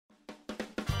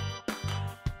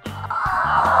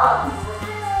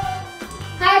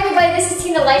everybody, this is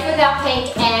Tina, Life Without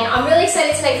Pink, and I'm really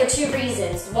excited tonight for two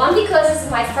reasons. One, because this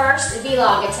is my first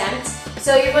vlog attempt,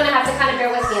 so you're going to have to kind of bear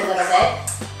with me a little bit.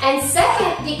 And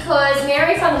second, because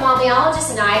Mary from the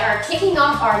Mommyologist and I are kicking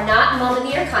off our Not Mom of the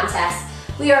Year contest.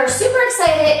 We are super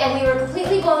excited, and we were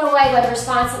completely blown away by the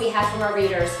response that we had from our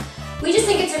readers. We just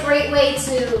think it's a great way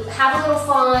to have a little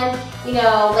fun, you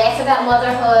know, laugh about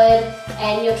motherhood,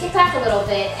 and, you know, kick back a little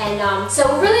bit. And so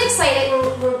we're really excited.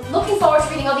 We're looking forward to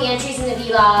reading all the entries in the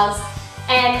vlogs.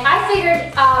 And I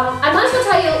figured I might as well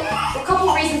tell you a couple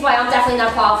of reasons why I'm definitely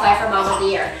not qualified for Mom of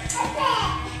the Year.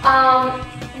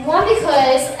 One,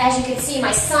 because, as you can see,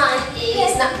 my son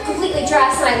is not completely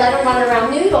dressed, and I let him run around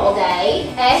nude all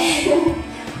day. And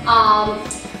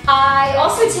I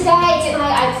also today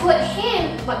I put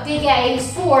him, Big A,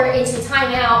 who's 4, into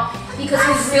timeout because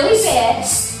he was really bad.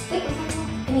 Wait,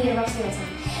 I need to rush my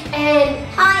time.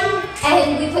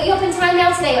 And we put you up in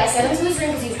timeout today. I sent him to his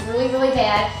room because he's really, really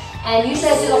bad. And usually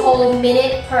I do the whole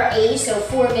minute per age, so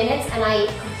 4 minutes, and I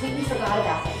completely forgot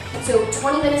about him. So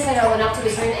 20 minutes later, I went up to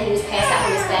his room and he was passed out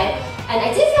in his bed. And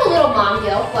I did feel a little mom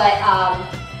guilt, but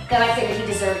then I figured he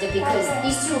deserved it because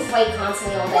these two fight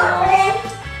constantly all day long.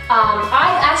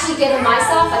 I've actually given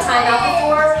myself a timeout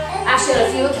before, actually on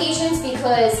a few occasions,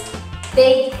 because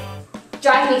they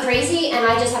drive me crazy and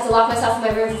I just have to lock myself in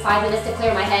my room for 5 minutes to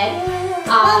clear my head.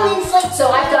 So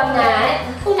I've done that.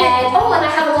 And and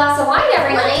I have a glass of wine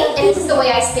every night, and this is the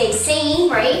way I stay sane,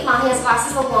 right? Mommy has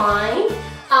glasses of wine.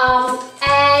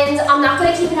 And I'm not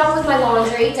going to keep it up with my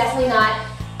laundry, definitely not.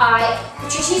 I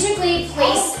strategically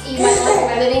place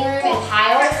my living room in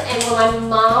piles, and when my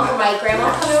mom or my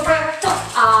grandma come over,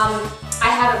 I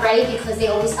have it ready because they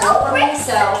always go for me,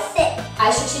 so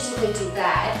I strategically do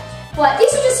that. But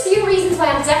these are just a few reasons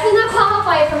why I'm definitely not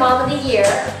qualified for Mom of the Year.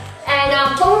 And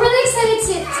but we're really excited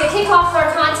to kick off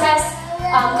our contest.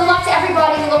 Good luck to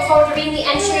everybody. We look forward to reading the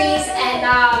entries and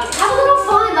have a little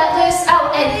fun. Let loose.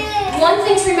 Oh, and one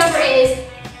thing to remember is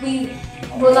we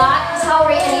will not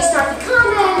tolerate any snarky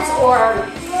comments or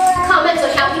comments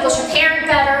on how people should parent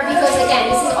better, because again,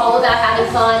 this is all about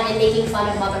having fun and making fun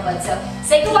of motherhood. So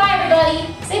say goodbye, everybody.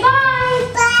 Say bye.